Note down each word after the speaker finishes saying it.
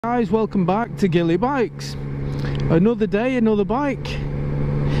Guys, welcome back to Gilly Bikes. Another day, another bike.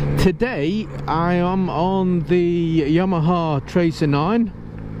 Today I am on the Yamaha Tracer 9.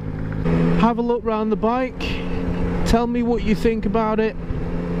 Have a look around the bike, tell me what you think about it.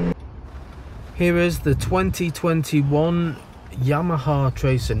 Here is the 2021 Yamaha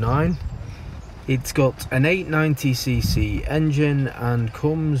Tracer 9. It's got an 890cc engine and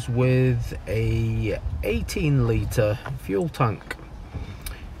comes with a 18-litre fuel tank.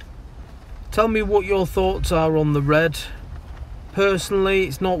 Tell me what your thoughts are on the red. Personally,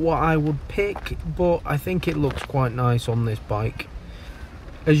 it's not what I would pick, but I think it looks quite nice on this bike.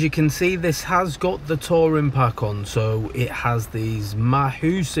 As you can see, this has got the touring pack on, so it has these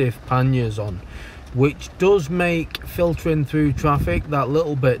massive panniers on, which does make filtering through traffic that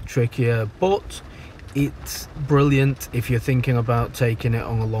little bit trickier, but it's brilliant if you're thinking about taking it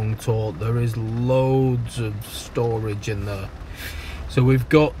on a long tour. There is loads of storage in there. So we've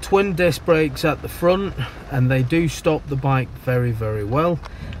got twin disc brakes at the front, and they do stop the bike very well,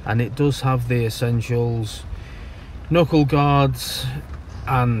 and it does have the essentials, knuckle guards,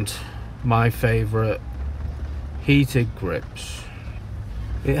 and my favourite, heated grips.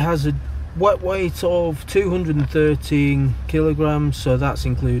 It has a wet weight of 213 kilograms, so that's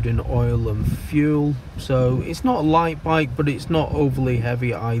including oil and fuel. So it's not a light bike, but it's not overly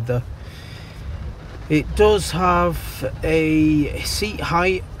heavy either. It does have a seat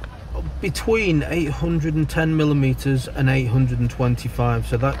height between 810mm and 825,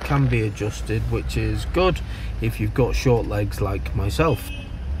 so that can be adjusted, which is good if you've got short legs like myself.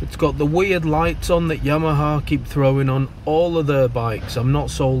 It's got the weird lights on that Yamaha keep throwing on all of their bikes. I'm not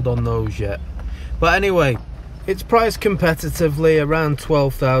sold on those yet. But anyway, it's priced competitively around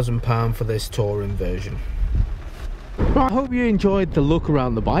 £12,000 for this touring version. Right, I hope you enjoyed the look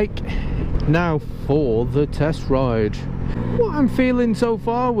around the bike. Now for the test ride. What I'm feeling so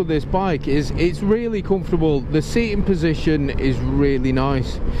far with this bike is it's really comfortable. The seating position is really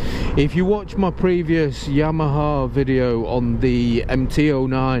nice. If you watch my previous Yamaha video on the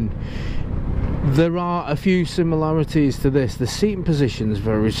MT-09, there are a few similarities to this. The seating position is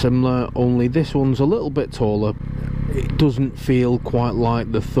very similar, only this one's a little bit taller. It doesn't feel quite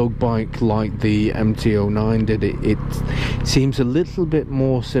like the thug bike like the MT-09 did. It seems a little bit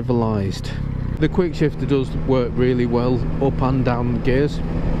more civilized. The quick shifter does work really well up and down the gears,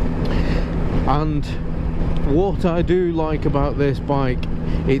 and what I do like about this bike,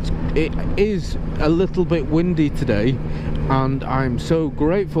 it is a little bit windy today, and I'm so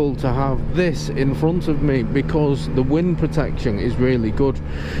grateful to have this in front of me because the wind protection is really good,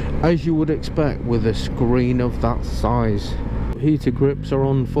 as you would expect with a screen of that size. Heater grips are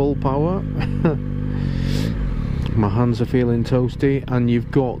on full power. My hands are feeling toasty, and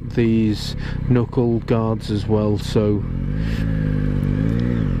you've got these knuckle guards as well, so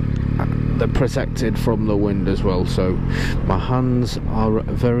they're protected from the wind as well, so my hands are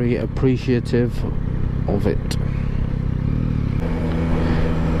very appreciative of it.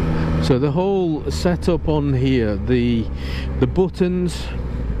 So the whole setup on here, the buttons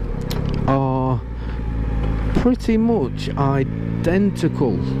are pretty much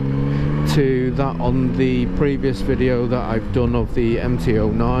identical to that on the previous video that I've done of the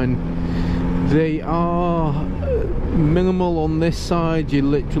MT-09. They are minimal on this side. You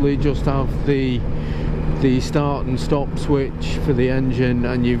literally just have the start and stop switch for the engine,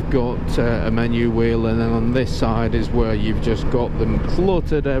 and you've got a menu wheel, and then on this side is where you've just got them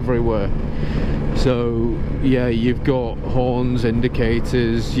cluttered everywhere. So yeah, you've got horns,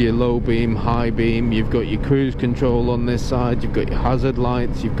 indicators, your low beam, high beam, you've got your cruise control on this side, you've got your hazard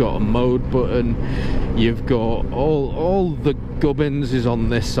lights, you've got a mode button, you've got all the gubbins is on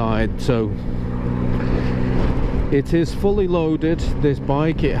this side. So it is fully loaded, this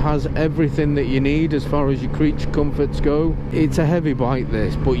bike. It has everything that you need as far as your creature comforts go. It's a heavy bike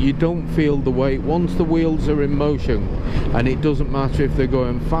this, but you don't feel the weight once the wheels are in motion, and it doesn't matter if they're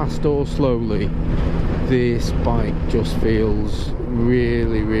going fast or slowly. This bike just feels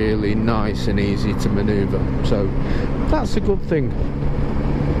really nice and easy to maneuver, so that's a good thing.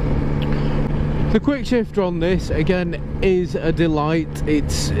 The quick shifter on this, again, is a delight.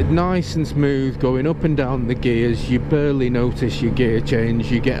 It's nice and smooth going up and down the gears. You barely notice your gear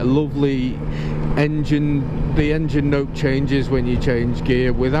change. You get a lovely engine, the engine note changes when you change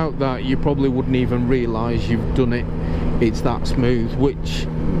gear. Without that, you probably wouldn't even realise you've done it. It's that smooth, which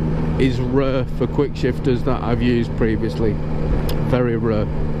is rare for quick shifters that I've used previously. Very rare.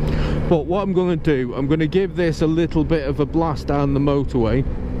 But what I'm going to do, I'm going to give this a little bit of a blast down the motorway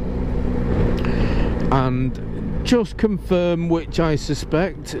and just confirm, which I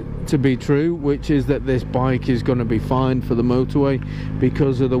suspect to be true, which is that this bike is going to be fine for the motorway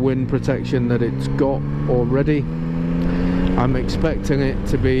because of the wind protection that it's got already. I'm expecting it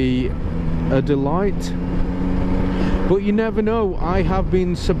to be a delight, but you never know. I have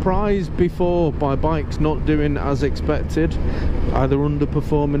been surprised before by bikes not doing as expected, either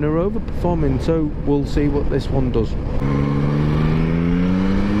underperforming or overperforming, so we'll see what this one does.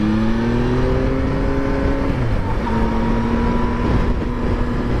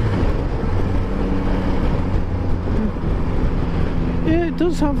 It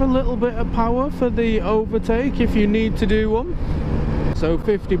does have a little bit of power for the overtake if you need to do one. So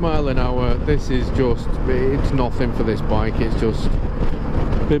 50 mile an hour, this is just, it's nothing for this bike, it's just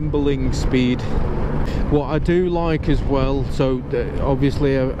bimbling speed. What I do like as well, so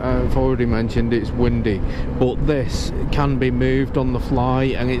obviously I've already mentioned it's windy, but this can be moved on the fly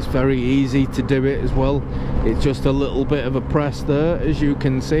and it's very easy to do it as well. It's just a little bit of a press there, as you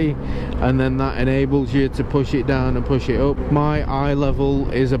can see, and then that enables you to push it down and push it up. My eye level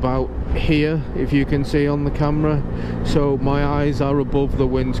is about here, if you can see on the camera, so my eyes are above the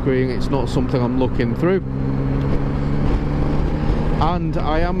windscreen. It's not something I'm looking through. And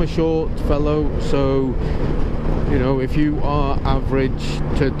I am a short fellow, so you know, if you are average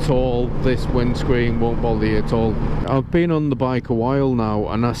to tall, this windscreen won't bother you at all. I've been on the bike a while now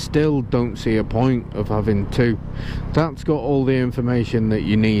and I still don't see a point of having two. That's got all the information that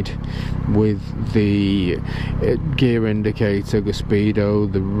you need with the gear indicator, the speedo,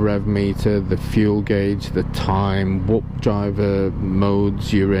 the rev meter, the fuel gauge, the time, what driver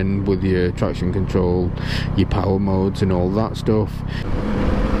modes you're in with your traction control, your power modes and all that stuff.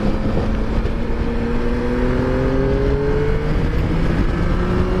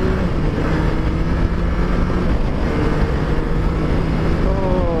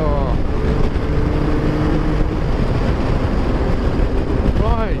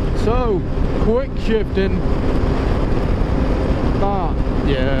 So, quick shifting,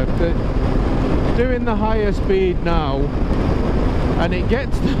 doing the higher speed now, and it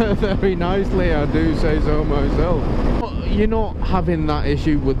gets there very nicely, I do say so myself. You're not having that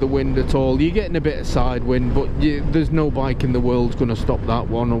issue with the wind at all. You're getting a bit of side wind, but there's no bike in the world's going to stop that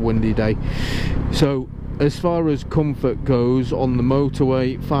one on a windy day. So, as far as comfort goes on the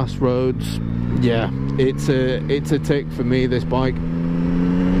motorway, fast roads, yeah, it's a tick for me, this bike.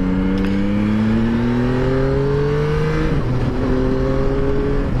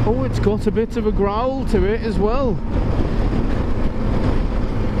 It's got a bit of a growl to it as well.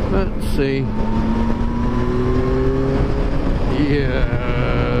 Let's see.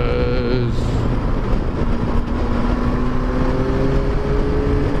 Yes.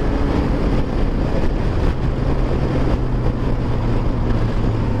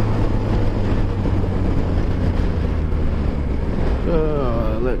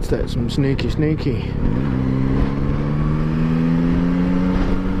 Let's take some sneaky.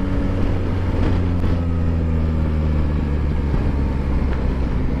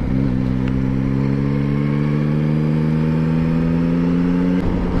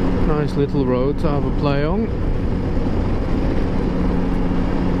 Nice little road to have a play on.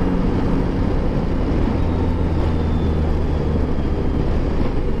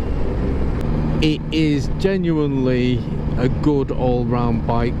 It is genuinely a good all-round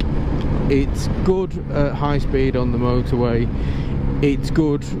bike. It's good at high speed on the motorway, it's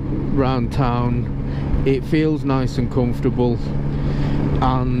good round town, it feels nice and comfortable,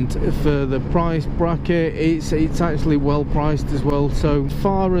 and for the price bracket it's actually well priced as well. So as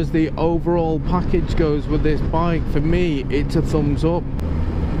far as the overall package goes with this bike, for me it's a thumbs up.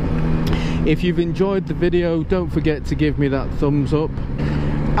 If you've enjoyed the video, don't forget to give me that thumbs up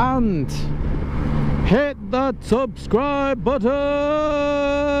and hit that subscribe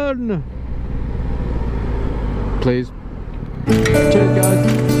button, please. Cheers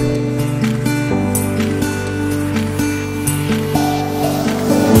guys.